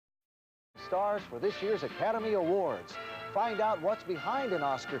stars for this year's Academy Awards. Find out what's behind an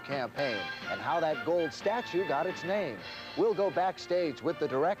Oscar campaign and how that gold statue got its name. We'll go backstage with the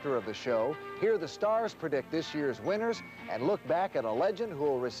director of the show, hear the stars predict this year's winners, and look back at a legend who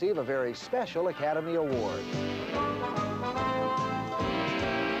will receive a very special Academy Award.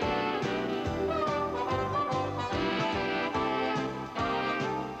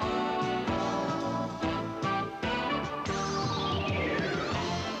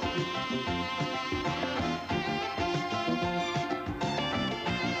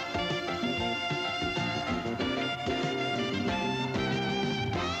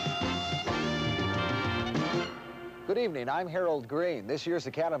 Good evening, I'm Harold Greene. This year's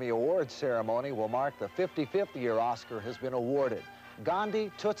Academy Awards ceremony will mark the 55th year Oscar has been awarded.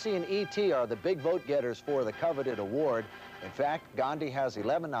 Gandhi, Tootsie, and E.T. are the big vote getters for the coveted award. In fact, Gandhi has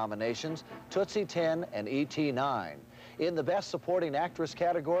 11 nominations, Tootsie 10, and E.T. 9. In the Best Supporting Actress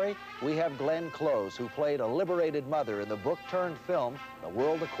category, we have Glenn Close, who played a liberated mother in the book-turned-film, The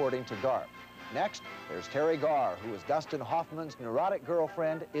World According to Garp. Next, there's Terry Garr, who is Dustin Hoffman's neurotic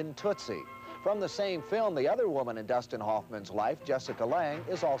girlfriend in Tootsie. From the same film, the other woman in Dustin Hoffman's life, Jessica Lange,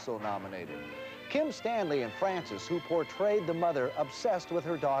 is also nominated. Kim Stanley in Frances, who portrayed the mother obsessed with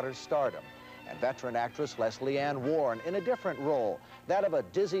her daughter's stardom. And veteran actress Leslie Ann Warren in a different role, that of a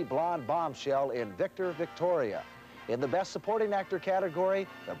dizzy blonde bombshell in Victor, Victoria. In the Best Supporting Actor category,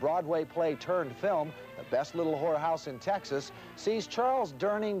 the Broadway play turned film, The Best Little Whorehouse in Texas, sees Charles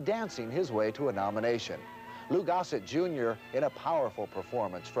Durning dancing his way to a nomination. Lou Gossett Jr. in a powerful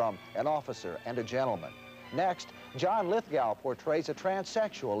performance from An Officer and a Gentleman. Next, John Lithgow portrays a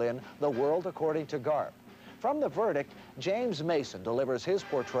transsexual in The World According to Garp. From The Verdict, James Mason delivers his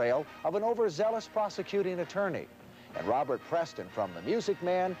portrayal of an overzealous prosecuting attorney. And Robert Preston from The Music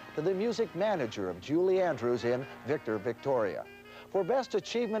Man to the music manager of Julie Andrews in Victor, Victoria. For Best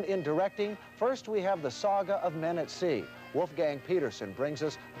Achievement in Directing, first we have The Saga of Men at Sea. Wolfgang Petersen brings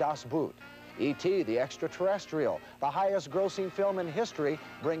us Das Boot. E.T., the Extraterrestrial, the highest-grossing film in history,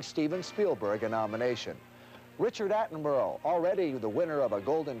 brings Steven Spielberg a nomination. Richard Attenborough, already the winner of a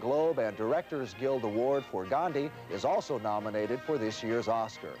Golden Globe and Directors Guild Award for Gandhi, is also nominated for this year's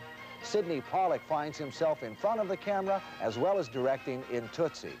Oscar. Sidney Pollack finds himself in front of the camera as well as directing in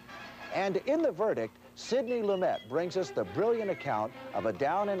Tootsie. And in The Verdict, Sidney Lumet brings us the brilliant account of a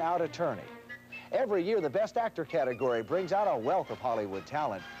down-and-out attorney. Every year, the Best Actor category brings out a wealth of Hollywood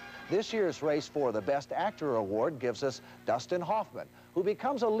talent. This year's race for the Best Actor Award gives us Dustin Hoffman, who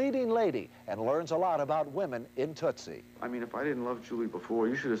becomes a leading lady and learns a lot about women in Tootsie. I mean, if I didn't love Julie before,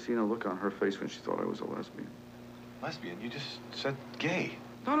 you should have seen the look on her face when she thought I was a lesbian. Lesbian? You just said gay.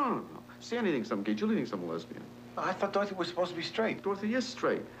 No. Sandy thinks I'm gay. Julie thinks I'm a lesbian. I thought Dorothy was supposed to be straight. Dorothy is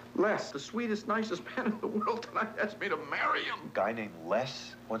straight. Les, the sweetest, nicest man in the world tonight, asked me to marry him. A guy named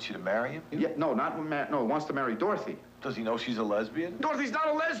Les wants you to marry him? Yeah, no, wants to marry Dorothy. Does he know she's a lesbian? Dorothy's not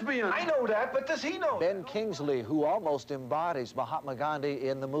a lesbian! I know that, but does he know? Ben Kingsley, who almost embodies Mahatma Gandhi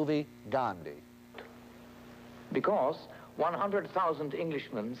in the movie Gandhi. Because 100,000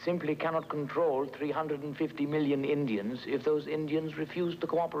 Englishmen simply cannot control 350 million Indians if those Indians refuse to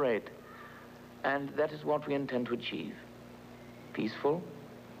cooperate. And that is what we intend to achieve. Peaceful,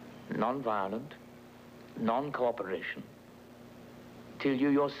 non-violent, non-cooperation. Till you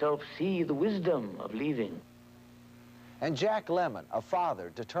yourself see the wisdom of leaving. And Jack Lemmon, a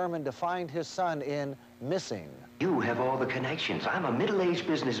father determined to find his son in Missing. You have all the connections. I'm a middle-aged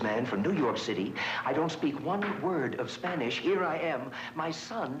businessman from New York City. I don't speak one word of Spanish. Here I am. My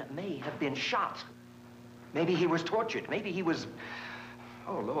son may have been shot. Maybe he was tortured. Maybe he was,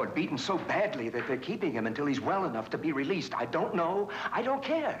 oh, Lord, beaten so badly that they're keeping him until he's well enough to be released. I don't know. I don't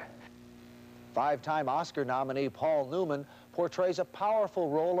care. Five-time Oscar nominee Paul Newman portrays a powerful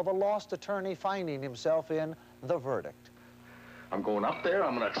role of a lost attorney finding himself in The Verdict. I'm going up there,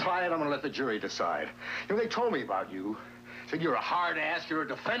 I'm gonna try it, I'm gonna let the jury decide. You know, they told me about you. Said you're a hard ass, you're a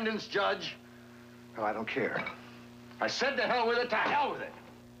defendant's judge. No, I don't care. I said to hell with it, to hell with it.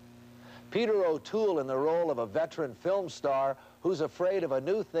 Peter O'Toole in the role of a veteran film star who's afraid of a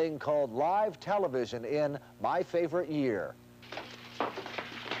new thing called live television in My Favorite Year.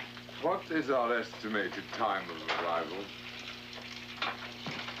 What is our estimated time of arrival?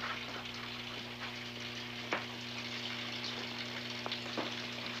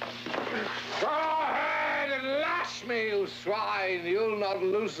 Go ahead and lash me, you swine. You'll not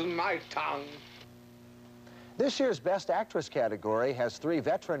loosen my tongue. This year's Best Actress category has 3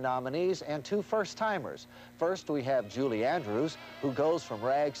 veteran nominees and 2 first-timers. First, we have Julie Andrews, who goes from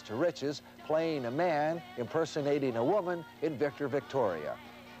rags to riches, playing a man, impersonating a woman in Victor, Victoria.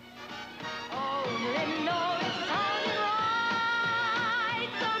 Oh, let know it's all right,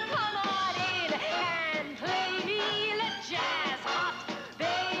 so come on in.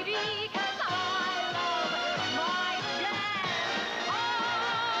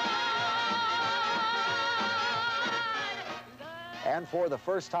 And for the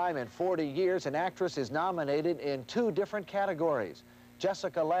first time in 40 years, an actress is nominated in 2 different categories.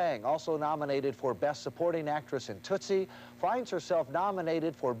 Jessica Lange, also nominated for Best Supporting Actress in Tootsie, finds herself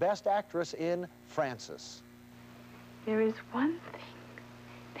nominated for Best Actress in Frances. There is one thing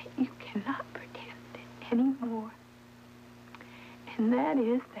that you cannot pretend anymore, and that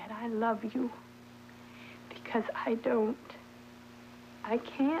is that I love you, because I don't. I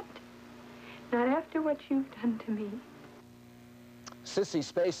can't. Not after what you've done to me. Sissy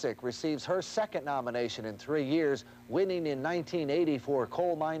Spacek receives her 2nd nomination in 3 years, winning in 1980 for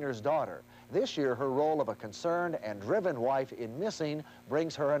Coal Miner's Daughter. This year, her role of a concerned and driven wife in Missing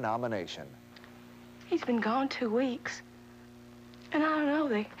brings her a nomination. He's been gone 2 weeks. And I don't know,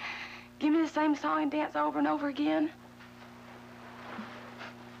 they give me the same song and dance over and over again.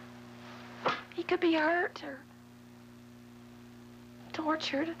 He could be hurt or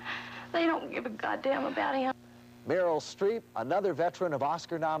tortured. They don't give a goddamn about him. Meryl Streep, another veteran of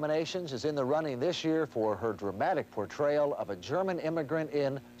Oscar nominations, is in the running this year for her dramatic portrayal of a German immigrant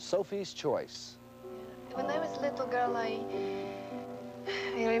in Sophie's Choice. When I was a little girl, I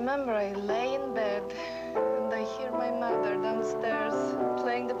remember I lay in bed and I hear my mother downstairs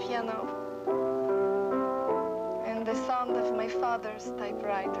playing the piano and the sound of my father's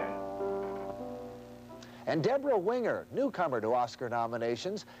typewriter. And Deborah Winger, newcomer to Oscar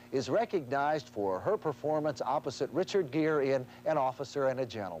nominations, is recognized for her performance opposite Richard Gere in An Officer and a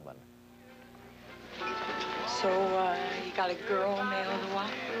Gentleman. So, you got a girl nailed a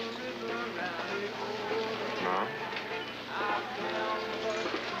wife? No.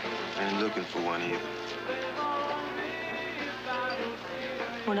 I ain't looking for one either.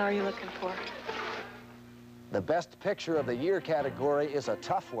 What are you looking for? The Best Picture of the Year category is a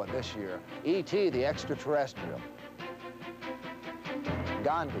tough one this year. E.T. the Extraterrestrial,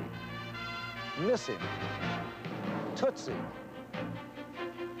 Gandhi, Missing, Tootsie,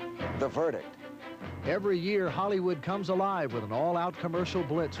 The Verdict. Every year, Hollywood comes alive with an all-out commercial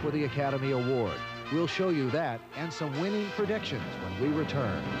blitz for the Academy Award. We'll show you that and some winning predictions when we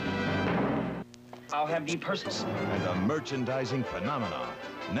return. I'll have the purses. And a merchandising phenomenon.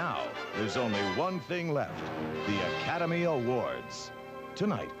 Now, there's only one thing left, the Academy Awards.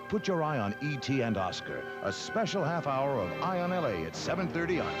 Tonight, put your eye on E.T. and Oscar, a special half hour of Eye on LA at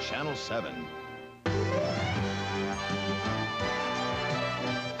 7:30 on Channel 7.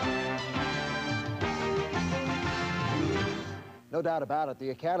 No doubt about it,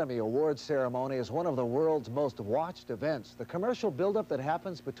 the Academy Awards ceremony is one of the world's most watched events. The commercial buildup that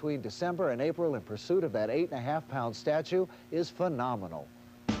happens between December and April in pursuit of that 8.5-pound statue is phenomenal.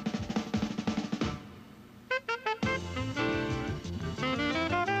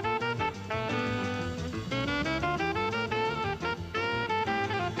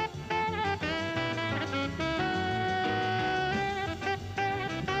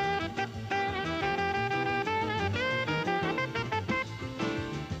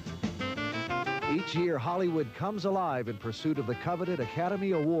 Each year, Hollywood comes alive in pursuit of the coveted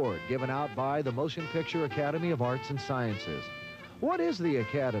Academy Award given out by the Motion Picture Academy of Arts and Sciences. What is the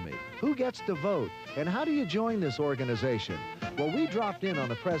Academy? Who gets to vote? And how do you join this organization? Well, we dropped in on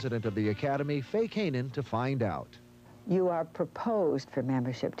the president of the Academy, Fay Kanin, to find out. You are proposed for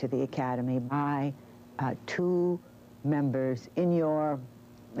membership to the Academy by 2 members in your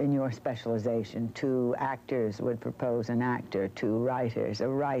specialization. 2 actors would propose an actor, 2 writers, a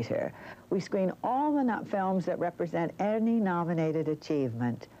writer. We screen all the films that represent any nominated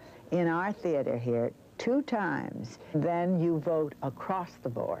achievement in our theater here 2 times. Then you vote across the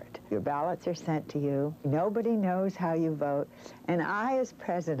board. Your ballots are sent to you. Nobody knows how you vote. And I, as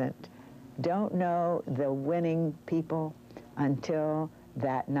president, don't know the winning people until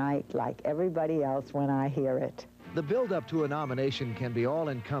that night, like everybody else when I hear it. The build-up to a nomination can be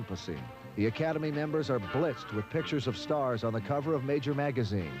all-encompassing. The Academy members are blitzed with pictures of stars on the cover of major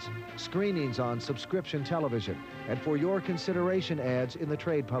magazines, screenings on subscription television, and for your consideration ads in the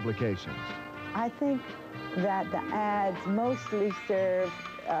trade publications. I think that the ads mostly serve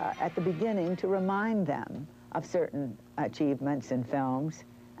at the beginning to remind them of certain achievements in films.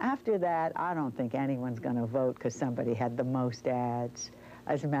 After that, I don't think anyone's going to vote because somebody had the most ads.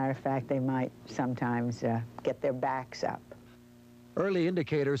 As a matter of fact, they might sometimes get their backs up. Early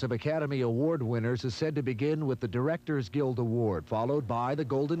indicators of Academy Award winners is said to begin with the Directors Guild Award, followed by the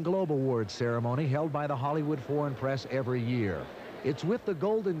Golden Globe Awards ceremony held by the Hollywood Foreign Press every year. It's with the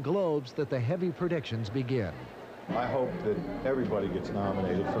Golden Globes that the heavy predictions begin. I hope that everybody gets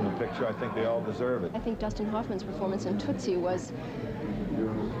nominated from the picture. I think they all deserve it. I think Dustin Hoffman's performance in Tootsie was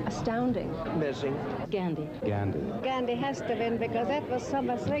astounding. Missing. Gandhi. Gandhi. Gandhi has to win because that was so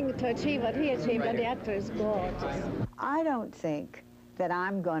much thing to achieve what he achieved, and the actor is gorgeous. I don't think that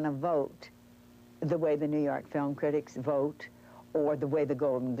I'm going to vote the way the New York film critics vote, or the way the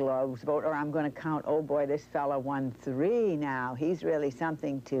Golden Globes vote, or I'm going to count, oh boy, this fella won 3 now. He's really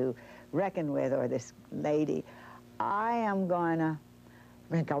something to reckon with, or this lady. I am going to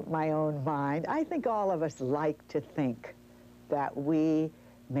make up my own mind. I think all of us like to think that we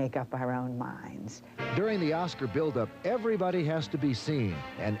make up our own minds. During the Oscar buildup, everybody has to be seen,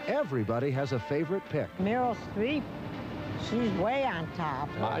 and everybody has a favorite pick. Meryl Streep, she's way on top.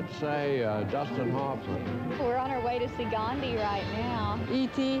 I'd say Dustin Hoffman. We're on our way to see Gandhi right now.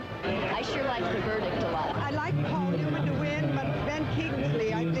 E.T. I sure like The Verdict a lot. I like Paul Newman to win, but Ben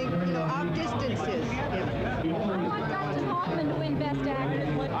Kingsley, I think, you know, outdistances him. I want Dustin Hoffman to win Best Actor.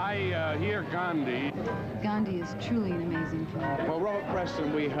 I hear Gandhi. Gandhi is truly an amazing film. Well, Robert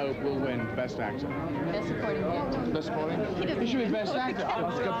Preston, we hope, will win Best Actor. Best Supporting Actor. Best Supporting? He should be Best Actor.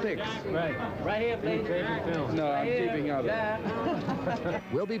 Oscar picks. Right. Right here, please. No, I'm keeping others.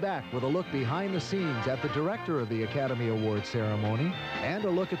 We'll be back with a look behind the scenes at the director of the Academy Award ceremony and a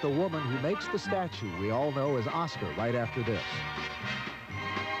look at the woman who makes the statue we all know as Oscar right after this.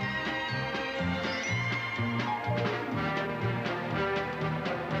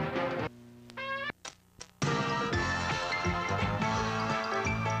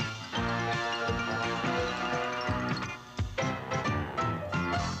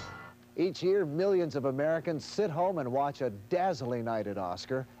 Each year, millions of Americans sit home and watch a dazzling night at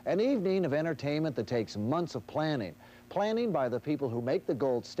Oscar, an evening of entertainment that takes months of planning. Planning by the people who make the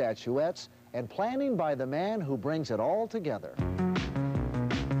gold statuettes, and planning by the man who brings it all together.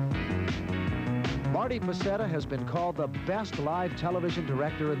 Marty Pasetta has been called the best live television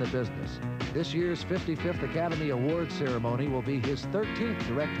director in the business. This year's 55th Academy Awards ceremony will be his 13th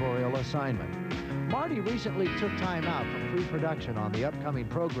directorial assignment. Marty recently took time out from pre-production on the upcoming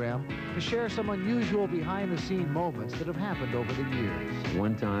program to share some unusual behind-the-scene moments that have happened over the years.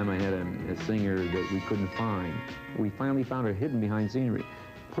 One time I had a singer that we couldn't find. We finally found her hidden behind scenery,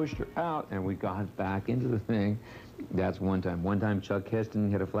 pushed her out, and we got back into the thing. That's one time. One time Chuck Heston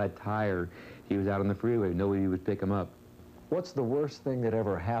had a flat tire. He was out on the freeway. Nobody would pick him up. What's the worst thing that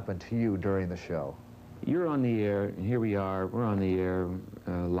ever happened to you during the show? You're on the air, and here we are. We're on the air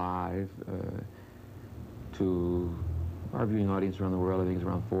live. To our viewing audience around the world, I think it's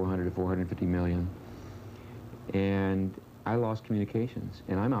around 400 to 450 million. And I lost communications,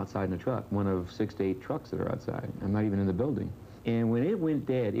 and I'm outside in a truck, one of 6 to 8 trucks that are outside. I'm not even in the building. And when it went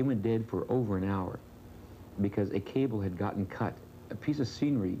dead for over an hour because a cable had gotten cut. A piece of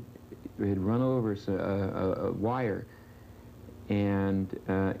scenery had run over a wire, and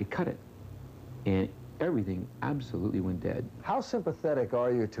it cut it. And everything absolutely went dead. How sympathetic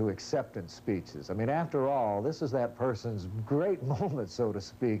are you to acceptance speeches? I mean, after all, this is that person's great moment, so to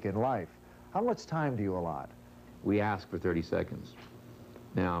speak, in life. How much time do you allot? We ask for 30 seconds.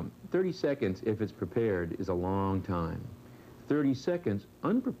 Now, 30 seconds, if it's prepared, is a long time. 30 seconds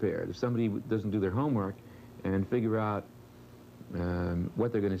unprepared, if somebody doesn't do their homework and figure out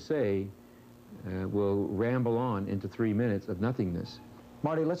what they're going to say, will ramble on into 3 minutes of nothingness.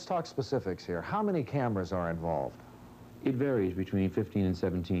 Marty, let's talk specifics here. How many cameras are involved? It varies between 15 and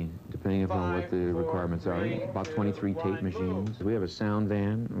 17, depending upon what the requirements are. About 23 tape machines. We have a sound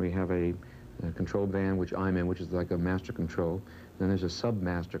van. We have a control van, which I'm in, which is like a master control. Then there's a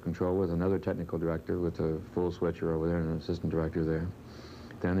sub-master control with another technical director with a full switcher over there and an assistant director there.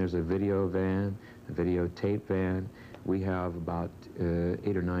 Then there's a video van, a videotape van. We have about 8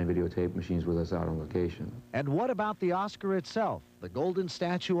 or 9 videotape machines with us out on location. And what about the Oscar itself? The golden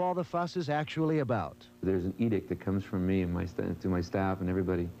statue all the fuss is actually about. There's an edict that comes from me and to my staff and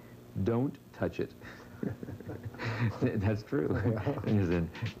everybody. Don't touch it. That's true. And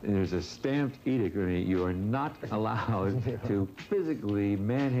there's a stamped edict. I mean, you are not allowed to physically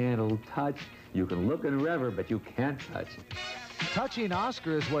manhandle, touch. You can look and rever, but you can't touch. Touching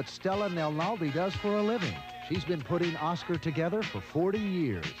Oscar is what Stella Nelnaldi does for a living. She's been putting Oscar together for 40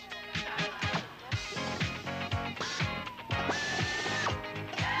 years.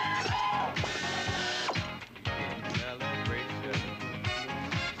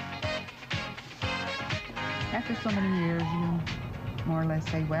 After so many years, you more or less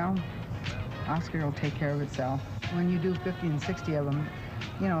say, well, Oscar will take care of itself. When you do 50 and 60 of them,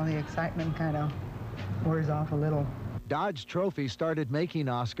 you know, the excitement kind of wears off a little. Dodge Trophy started making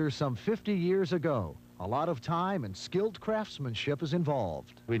Oscars some 50 years ago. A lot of time and skilled craftsmanship is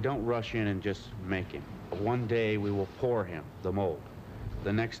involved. We don't rush in and just make him. One day we will pour him, the mold.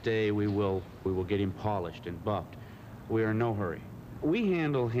 The next day we will get him polished and buffed. We are in no hurry. We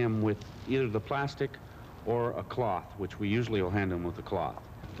handle him with either the plastic or a cloth, which we usually will handle him with a cloth.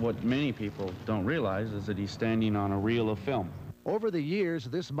 What many people don't realize is that he's standing on a reel of film. Over the years,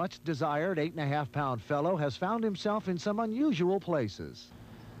 this much-desired 8.5-pound fellow has found himself in some unusual places.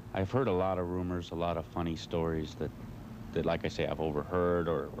 I've heard a lot of rumors, a lot of funny stories that like I say, I've overheard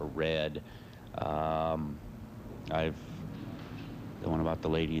or read. The one about the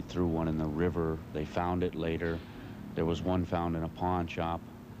lady who threw one in the river. They found it later. There was one found in a pawn shop.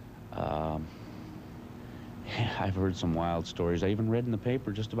 I've heard some wild stories. I even read in the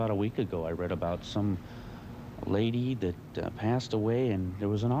paper just about a week ago, I read about some lady that passed away and there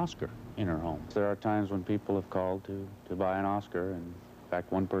was an Oscar in her home. There are times when people have called to buy an Oscar, and in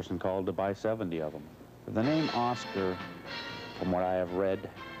fact one person called to buy 70 of them. The name Oscar, from what I have read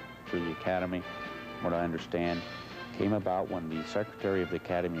through the Academy, what I understand, came about when the Secretary of the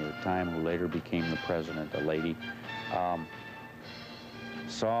Academy at the time, who later became the president, a lady,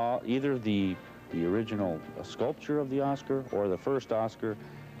 saw either the original sculpture of the Oscar or the first Oscar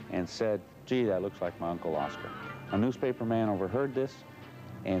and said, gee, that looks like my Uncle Oscar. A newspaper man overheard this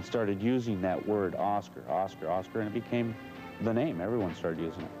and started using that word Oscar, Oscar, Oscar, and it became the name. Everyone started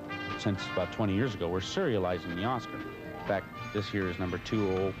using it. Since about 20 years ago, we're serializing the Oscar. In fact, this year is number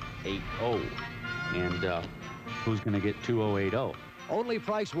 2080, and who's going to get 2080? Only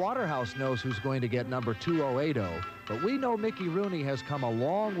Price Waterhouse knows who's going to get number 2080, but we know Mickey Rooney has come a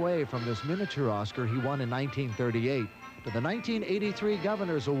long way from this miniature Oscar he won in 1938 to the 1983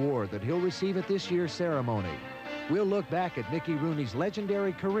 Governor's Award that he'll receive at this year's ceremony. We'll look back at Mickey Rooney's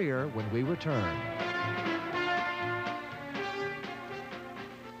legendary career when we return.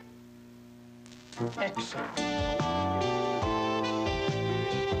 Excellent.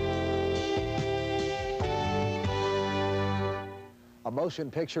 A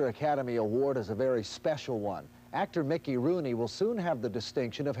Motion Picture Academy Award is a very special one. Actor Mickey Rooney will soon have the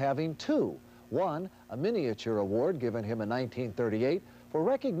distinction of having two. One, a miniature award given him in 1938 for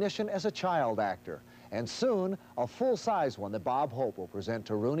recognition as a child actor. And soon, a full-size one that Bob Hope will present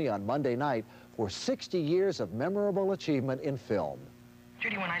to Rooney on Monday night for 60 years of memorable achievement in film.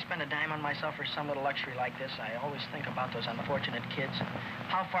 Judy, when I spend a dime on myself for some little luxury like this, I always think about those unfortunate kids.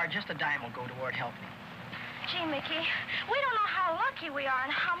 How far just a dime will go toward helping. Gee, Mickey, we don't know how lucky we are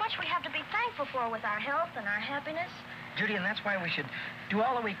and how much we have to be thankful for with our health and our happiness. Judy, and that's why we should do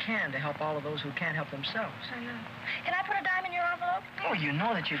all that we can to help all of those who can't help themselves. I know. Can I put a dime in your envelope? Oh, you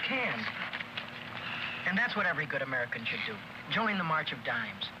know that you can. And that's what every good American should do. Join the March of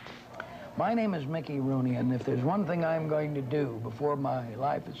Dimes. My name is Mickey Rooney, and if there's one thing I'm going to do before my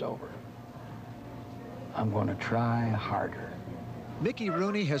life is over, I'm going to try harder. Mickey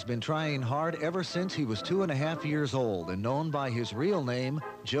Rooney has been trying hard ever since he was 2.5 years old and known by his real name,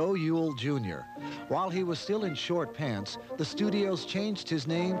 Joe Ewell Jr. While he was still in short pants, the studios changed his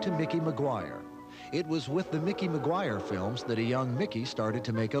name to Mickey McGuire. It was with the Mickey McGuire films that a young Mickey started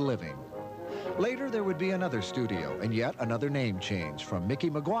to make a living. Later, there would be another studio and yet another name change from Mickey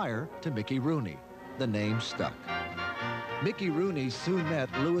McGuire to Mickey Rooney. The name stuck. Mickey Rooney soon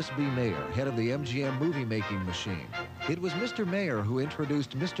met Louis B. Mayer, head of the MGM movie-making machine. It was Mr. Mayer who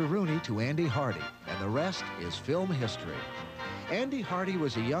introduced Mr. Rooney to Andy Hardy, and the rest is film history. Andy Hardy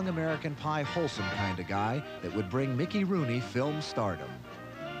was a young American pie wholesome kind of guy that would bring Mickey Rooney film stardom.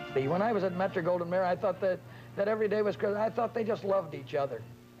 When I was at Metro-Goldwyn-Mayer, I thought that every day was crazy. I thought they just loved each other.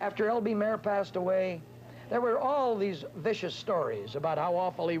 After L.B. Mayer passed away, there were all these vicious stories about how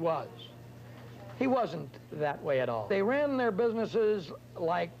awful he was. He wasn't that way at all. They ran their businesses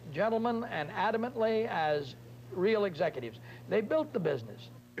like gentlemen and adamantly as real executives. They built the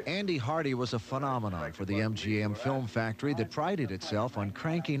business. Andy Hardy was a phenomenon for the MGM film factory that prided itself on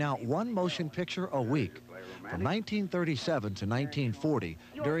cranking out one motion picture a week. From 1937 to 1940,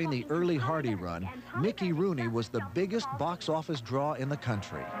 during the early Hardy run, Mickey Rooney was the biggest box office draw in the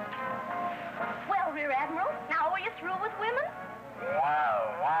country. Well, Rear Admiral, now are you through with women?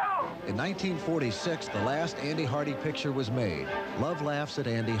 In 1946, the last Andy Hardy picture was made, Love Laughs at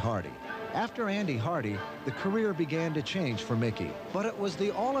Andy Hardy. After Andy Hardy, the career began to change for Mickey, but it was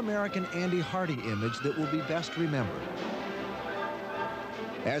the all-American Andy Hardy image that will be best remembered.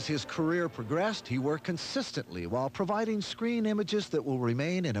 As his career progressed, he worked consistently while providing screen images that will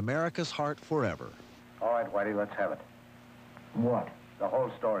remain in America's heart forever. All right, Whitey, let's have it. What? The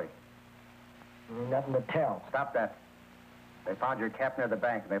whole story. Nothing to tell. Stop that. They found your cap near the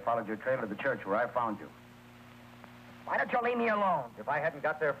bank, and they followed your trail to the church where I found you. Why don't you leave me alone? If I hadn't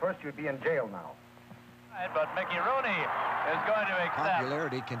got there first, you'd be in jail now. But Mickey Rooney is going to accept.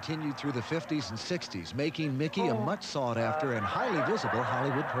 Popularity continued through the 50s and 60s, making Mickey a much sought-after and highly visible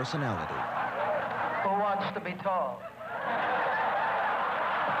Hollywood personality. Who wants to be tall?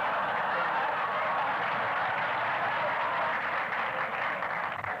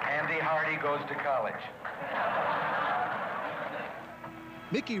 Andy Hardy goes to college.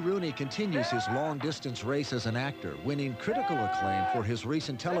 Mickey Rooney continues his long-distance race as an actor, winning critical acclaim for his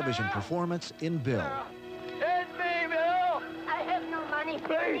recent television performance in Bill. It's me, Bill! I have no money,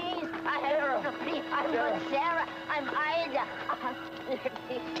 please. I have no money. I'm not Sarah. I'm Ida.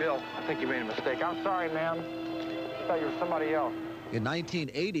 Bill, I think you made a mistake. I'm sorry, ma'am. I thought you were somebody else. In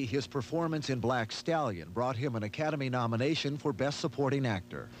 1980, his performance in Black Stallion brought him an Academy nomination for Best Supporting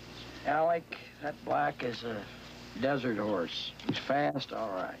Actor. Alec, that Black is a desert horse. He's fast, all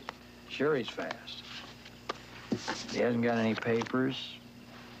right. Sure, he's fast. He hasn't got any papers.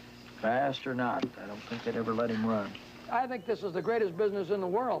 Fast or not, I don't think they'd ever let him run. I think this is the greatest business in the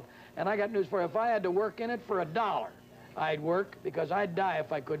world, and I got news for you. If I had to work in it for $1, I'd work, because I'd die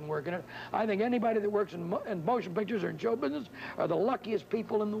if I couldn't work in it. I think anybody that works in motion pictures or in show business are the luckiest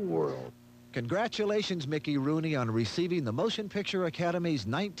people in the world. Congratulations, Mickey Rooney, on receiving the Motion Picture Academy's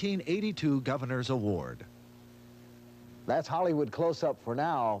 1982 Governor's Award. That's Hollywood Close-Up for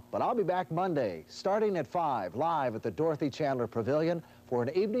now, but I'll be back Monday, starting at 5, live at the Dorothy Chandler Pavilion for an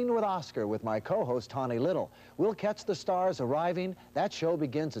Evening with Oscar with my co-host, Tawny Little. We'll catch the stars arriving. That show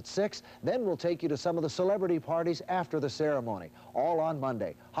begins at 6. Then we'll take you to some of the celebrity parties after the ceremony, all on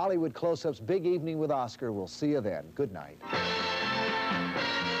Monday. Hollywood Close-Up's Big Evening with Oscar. We'll see you then. Good night.